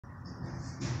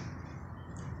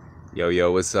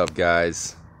Yo, what's up,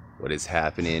 guys? What is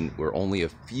happening? We're only a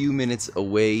few minutes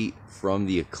away from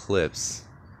the eclipse.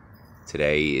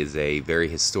 Today is a very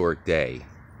historic day.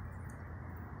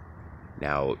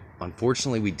 Now,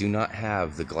 unfortunately, we do not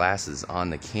have the glasses on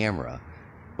the camera,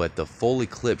 but the full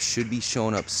eclipse should be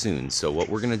showing up soon. So what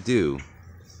we're going to do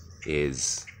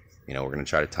is, we're going to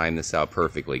try to time this out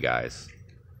perfectly, guys.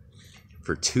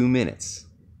 For 2 minutes,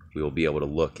 we will be able to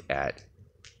look at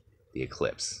the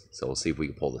eclipse. So we'll see if we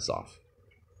can pull this off.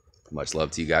 Much love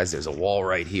to you guys. There's a wall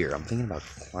right here. I'm thinking about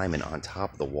climbing on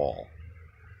top of the wall.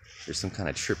 There's some kind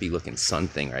of trippy looking sun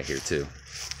thing right here too.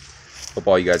 Hope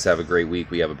all you guys have a great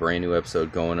week. We have a brand new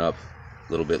episode going up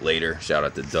a little bit later. Shout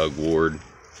out to Doug Ward,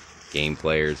 Game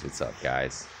Players. What's up,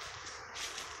 guys?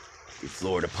 The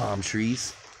Florida palm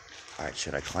trees. Alright,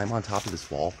 should I climb on top of this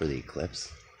wall for the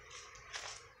eclipse?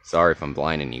 Sorry if I'm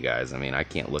blinding you guys. I mean, I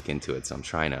can't look into it, so I'm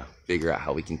trying to figure out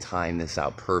how we can time this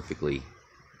out perfectly.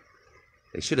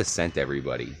 They should have sent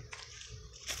everybody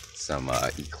some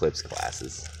eclipse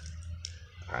glasses.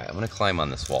 Alright, I'm going to climb on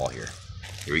this wall here.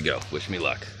 Here we go. Wish me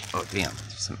luck. Oh, damn.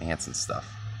 There's some ants and stuff.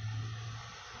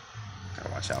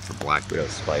 Gotta watch out for black widow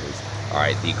spiders.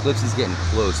 Alright, the eclipse is getting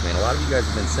close, man. A lot of you guys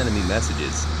have been sending me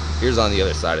messages. Here's on the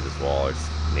other side of this wall. There's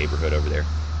a neighborhood over there.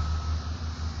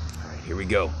 Alright, here we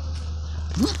go.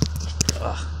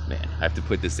 Oh, man. I have to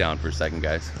put this down for a second,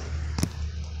 guys.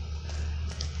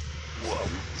 Whoa.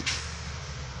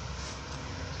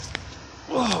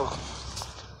 Whoa.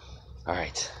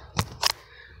 Alright.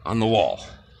 On the wall.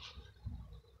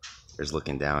 There's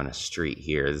looking down a street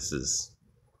here. This is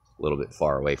a little bit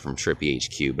far away from Trippy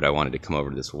HQ, but I wanted to come over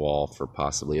to this wall for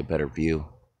possibly a better view.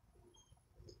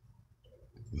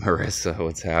 Marissa,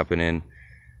 what's happening?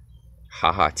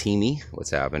 Haha Teamy,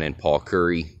 what's happening? Paul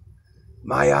Curry.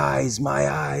 My eyes, my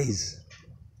eyes.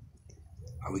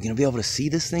 Are we going to be able to see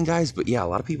this thing, guys? But yeah, a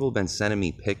lot of people have been sending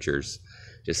me pictures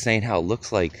just saying how it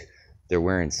looks like they're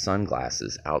wearing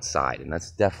sunglasses outside. And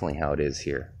that's definitely how it is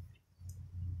here.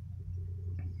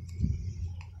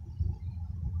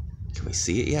 Can we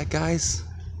see it yet, guys?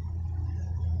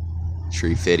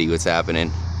 Tree Fitty, what's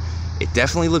happening? It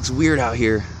definitely looks weird out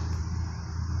here.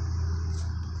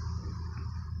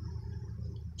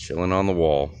 Chilling on the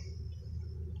wall.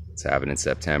 It's happening in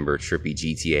September. Trippy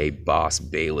GTA Boss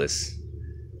Bayless.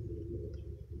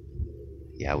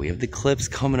 Yeah, we have the eclipse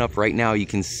coming up right now. You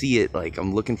can see it. Like,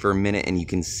 I'm looking for a minute and you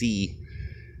can see.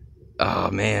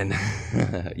 Oh, man.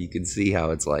 You can see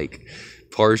how it's like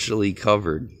partially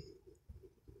covered.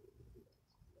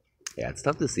 Yeah, it's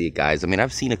tough to see it, guys. I mean,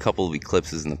 I've seen a couple of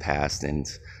eclipses in the past, and,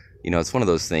 it's one of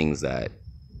those things that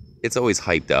it's always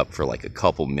hyped up for like a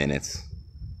couple minutes.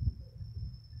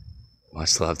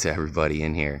 Much love to everybody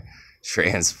in here.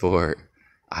 Transport.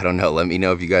 I don't know. Let me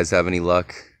know if you guys have any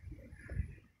luck.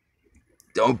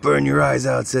 Don't burn your eyes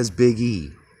out, says Big E.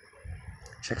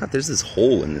 Check out, there's this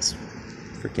hole in this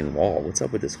freaking wall. What's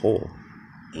up with this hole?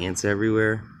 Ants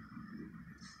everywhere.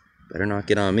 Better not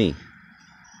get on me.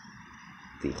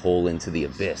 The hole into the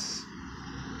abyss.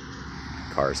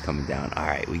 Cars coming down.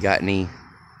 Alright, we got any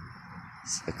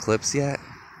eclipse yet?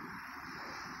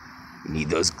 We need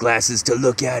those glasses to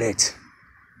look at it.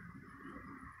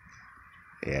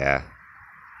 Yeah.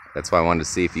 That's why I wanted to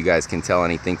see if you guys can tell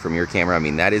anything from your camera. I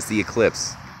mean, that is the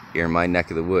eclipse here in my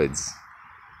neck of the woods.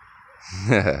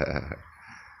 Yeah,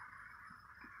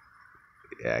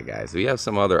 guys. We have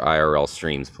some other IRL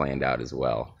streams planned out as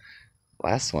well.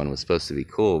 Last one was supposed to be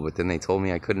cool, but then they told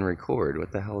me I couldn't record.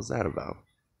 What the hell is that about?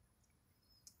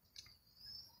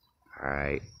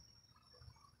 Alright.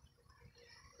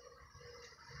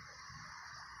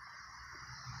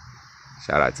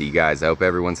 Shout out to you guys. I hope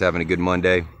everyone's having a good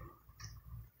Monday.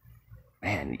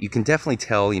 Man, you can definitely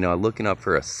tell, looking up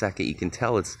for a second, you can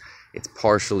tell it's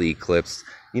partially eclipsed.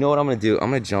 You know what I'm going to do? I'm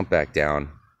going to jump back down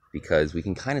because we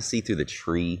can kind of see through the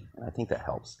tree. I think that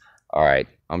helps. All right,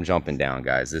 I'm jumping down,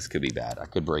 guys. This could be bad. I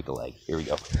could break a leg. Here we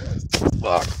go.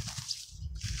 Fuck.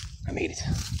 I made it.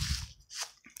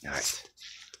 All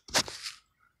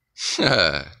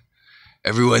right.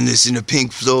 Everyone listen to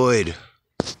Pink Floyd.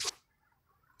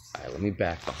 All right, let me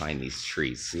back behind these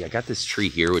trees. See, I got this tree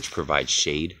here which provides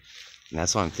shade. And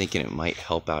that's why I'm thinking it might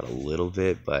help out a little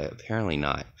bit, but apparently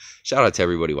not. Shout out to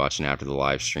everybody watching after the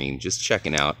live stream. Just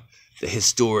checking out the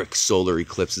historic solar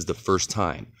eclipse. Is the first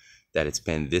time that it's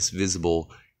been this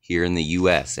visible here in the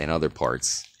U.S. and other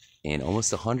parts in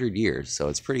almost 100 years. So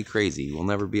it's pretty crazy. We'll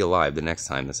never be alive the next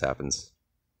time this happens.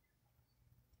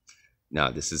 No,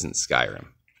 this isn't Skyrim.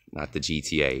 Not the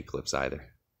GTA eclipse either.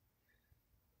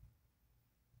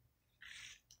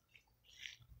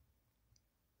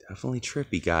 Definitely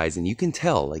trippy, guys. And you can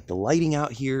tell, like, the lighting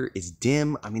out here is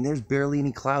dim. I mean, there's barely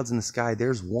any clouds in the sky.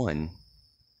 There's one.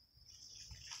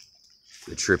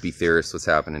 The trippy theorist, what's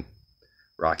happening?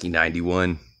 Rocky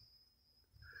 91.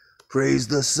 Praise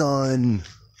the sun.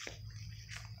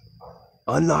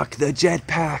 Unlock the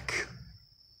jetpack.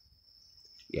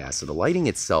 Yeah, so the lighting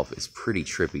itself is pretty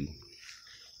trippy.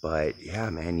 But yeah,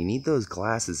 man, you need those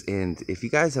glasses. And if you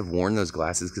guys have worn those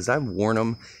glasses, because I've worn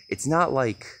them, it's not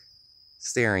like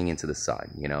staring into the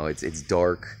sun, you know, it's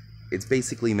dark. It's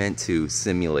basically meant to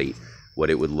simulate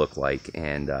what it would look like.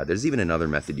 And there's even another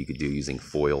method you could do using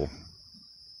foil.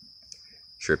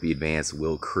 Trippy Advanced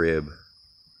Will Crib.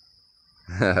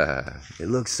 It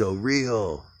looks so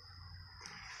real.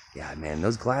 Yeah, man,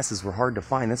 those glasses were hard to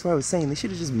find. That's why I was saying they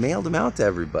should have just mailed them out to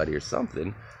everybody or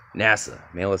something. NASA,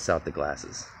 mail us out the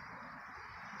glasses.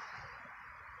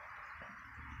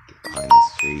 Get behind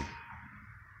this tree.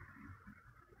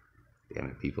 Damn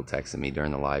it, people texting me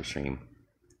during the live stream.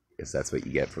 Guess that's what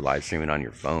you get for live streaming on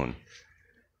your phone.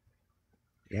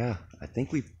 Yeah, I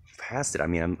think we've passed it. I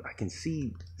mean, I can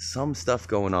see some stuff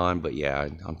going on, but yeah,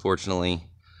 unfortunately,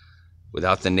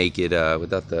 without the naked,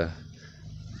 without the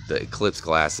eclipse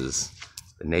glasses,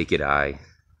 the naked eye,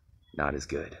 not as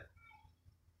good.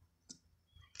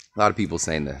 A lot of people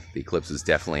saying the eclipse was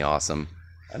definitely awesome.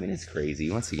 I mean, it's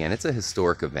crazy. Once again, it's a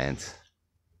historic event.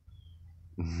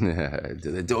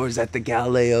 The doors at the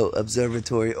Galileo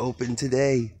Observatory open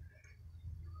today.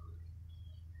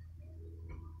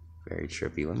 Very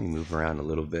trippy. Let me move around a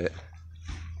little bit.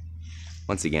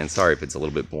 Once again, sorry if it's a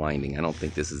little bit blinding. I don't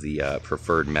think this is the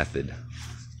preferred method,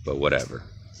 but whatever.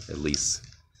 At least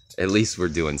we're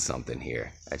doing something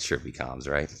here at Trippy Comms,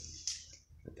 right?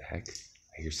 What the heck?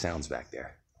 I hear sounds back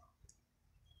there.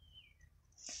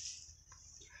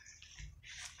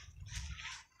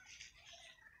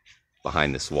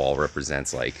 Behind this wall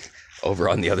represents, like, over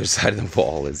on the other side of the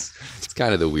wall is, it's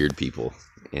kind of the weird people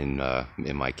in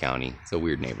my county. It's a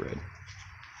weird neighborhood.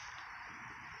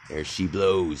 There she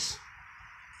blows.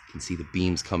 You can see the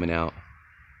beams coming out.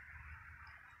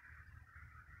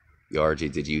 Yo,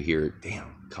 RJ, did you hear it?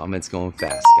 Damn, comments going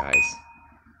fast, guys.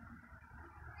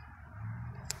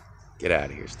 Get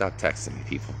out of here. Stop texting me,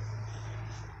 people.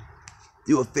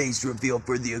 Do a face reveal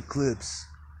for the eclipse.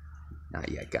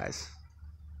 Not yet, guys.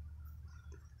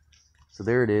 So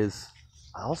there it is.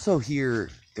 I also hear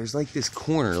there's like this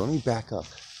corner. Let me back up.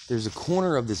 There's a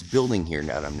corner of this building here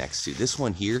that I'm next to. This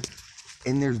one here.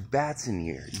 And there's bats in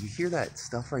here. You hear that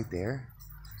stuff right there?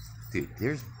 Dude,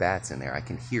 there's bats in there. I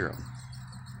can hear them.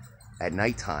 At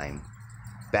nighttime,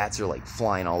 bats are like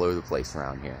flying all over the place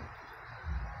around here.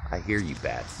 I hear you,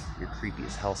 bats. You're creepy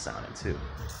as hell sounding too.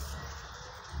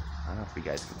 I don't know if you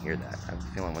guys can hear that. I have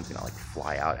a feeling one's gonna like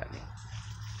fly out at me.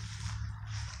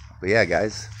 But yeah,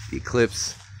 guys, the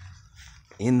eclipse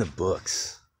in the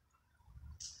books.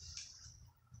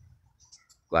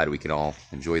 Glad we can all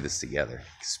enjoy this together,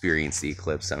 experience the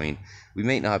eclipse. I mean, we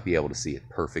may not be able to see it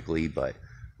perfectly, but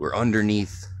we're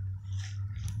underneath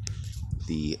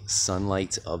the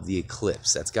sunlight of the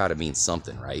eclipse. That's got to mean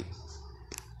something, right?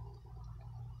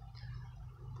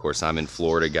 Of course, I'm in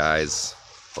Florida, guys.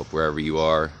 Hope wherever you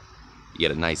are, you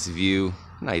get a nice view,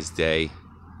 nice day.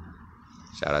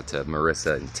 Shout out to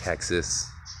Marissa in Texas.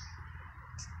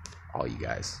 All you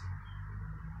guys.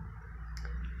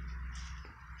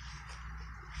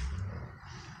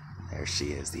 There she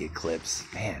is, the eclipse.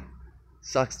 Man,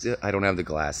 sucks. I don't have the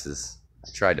glasses. I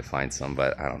tried to find some,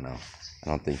 but I don't know. I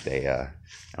don't think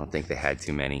they had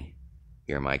too many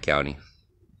here in my county.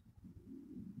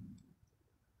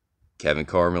 Kevin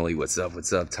Carmely, what's up?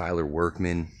 What's up? Tyler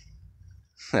Workman,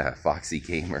 Foxy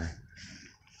Gamer.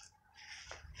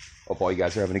 Hope all you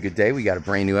guys are having a good day. We got a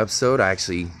brand new episode. I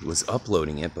actually was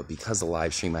uploading it, but because of the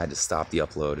live stream, I had to stop the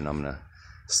upload, and I'm gonna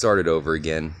start it over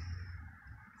again.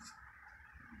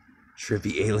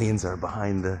 Trippy aliens are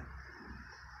behind the...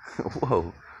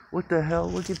 Whoa, what the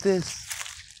hell? Look at this.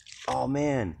 Oh,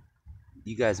 man.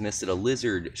 You guys missed it. A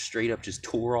lizard straight up just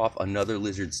tore off another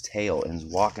lizard's tail and is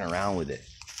walking around with it.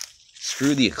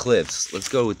 Screw the eclipse. Let's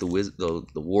go with the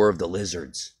War of the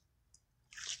Lizards.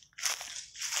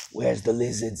 Where's the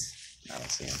lizards? I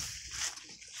don't see them.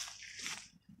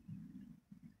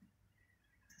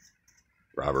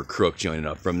 Robert Crook joining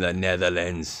up from the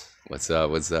Netherlands. What's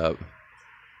up? What's up?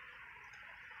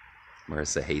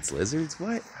 Marissa hates lizards?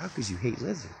 What? How could you hate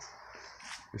lizards?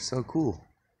 They're so cool.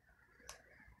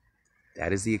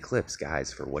 That is the eclipse,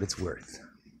 guys, for what it's worth.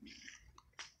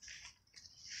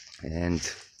 And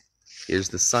here's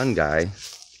the sun guy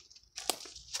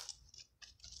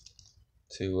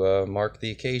to mark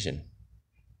the occasion.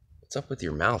 What's up with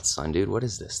your mouth, son, dude? What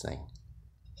is this thing?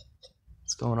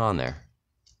 What's going on there?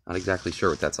 Not exactly sure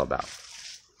what that's all about.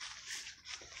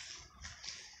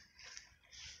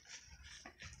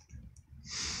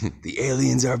 The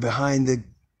aliens are behind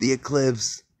the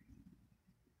eclipse.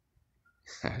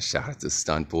 Shout out to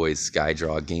Stunt Boys,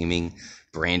 Skydraw Gaming,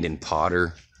 Brandon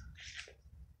Potter.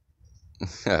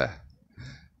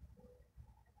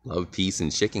 Love, peace,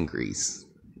 and chicken grease.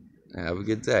 Have a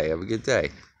good day. Have a good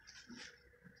day.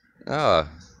 Oh,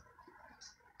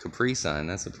 Capri Sun.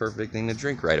 That's a perfect thing to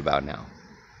drink right about now.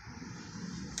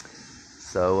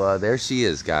 So there she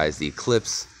is, guys. The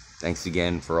eclipse. Thanks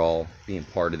again for all being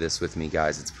part of this with me,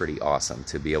 guys. It's pretty awesome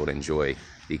to be able to enjoy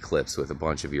the eclipse with a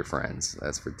bunch of your friends.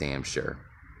 That's for damn sure.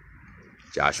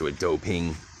 Joshua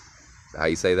Doping. How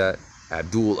you say that?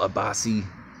 Abdul Abbasi.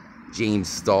 James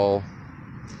Stahl.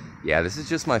 Yeah, this is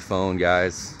just my phone,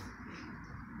 guys.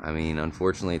 I mean,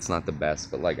 unfortunately, it's not the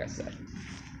best, but like I said,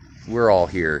 we're all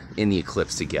here in the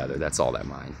eclipse together. That's all that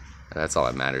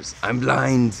matters. I'm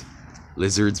blind.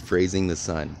 Lizards praising the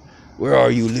sun. Where are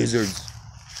you, lizards?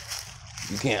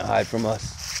 You can't hide from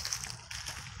us.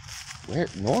 Where?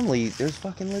 Normally, there's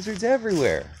fucking lizards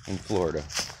everywhere in Florida.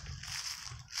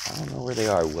 I don't know where they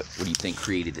are. What do you think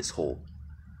created this hole?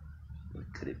 What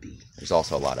could it be? There's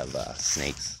also a lot of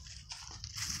snakes.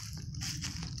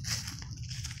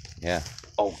 Yeah.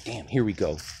 Oh, damn, here we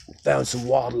go. We found some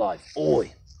wildlife.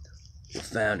 Oi. We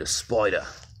found a spider.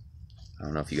 I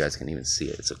don't know if you guys can even see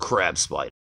it. It's a crab spider.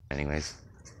 Anyways.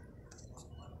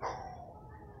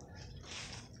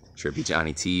 Trippy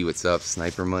Johnny T, what's up?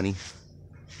 Sniper money.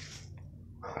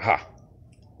 Aha.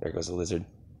 There goes a lizard.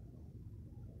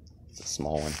 It's a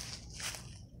small one.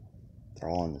 They're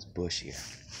all in this bush here.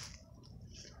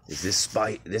 Is this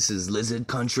this is lizard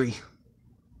country?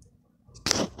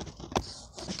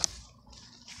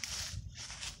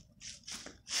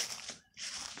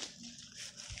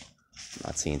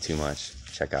 Not seeing too much.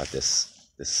 Check out this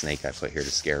snake I put here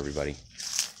to scare everybody.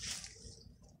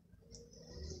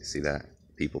 See that?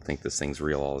 People think this thing's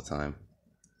real all the time.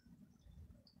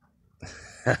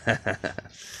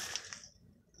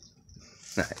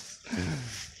 Nice.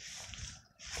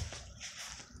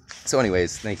 So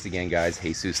anyways, thanks again, guys.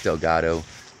 Jesus Delgado,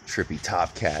 Trippy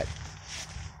Top Cat,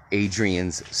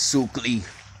 Adrian's Sukli.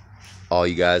 All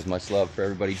you guys, much love for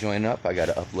everybody joining up. I got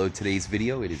to upload today's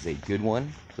video. It is a good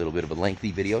one. A little bit of a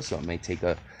lengthy video, so it may take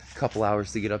a couple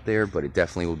hours to get up there, but it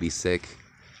definitely will be sick.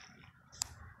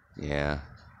 Yeah.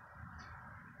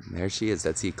 And there she is.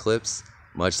 That's the eclipse.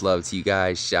 Much love to you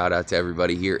guys. Shout out to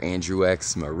everybody here. Andrew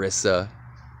X, Marissa,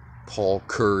 Paul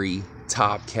Curry,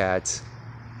 Top Cat,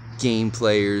 Game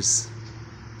Players.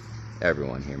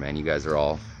 Everyone here, man. You guys are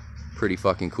all pretty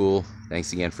fucking cool.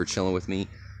 Thanks again for chilling with me.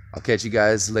 I'll catch you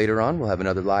guys later on. We'll have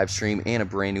another live stream and a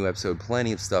brand new episode.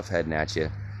 Plenty of stuff heading at you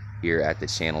here at the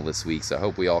channel this week. So I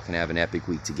hope we all can have an epic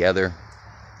week together.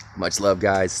 Much love,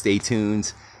 guys. Stay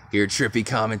tuned. Hear Trippy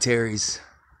commentaries.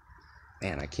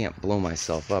 Man, I can't blow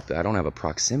myself up. I don't have a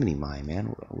proximity mine, man.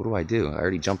 What do I do? I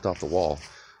already jumped off the wall.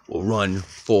 We'll run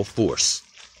full force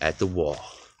at the wall.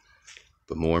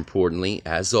 But more importantly,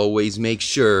 as always, make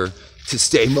sure to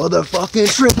stay motherfucking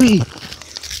trippy.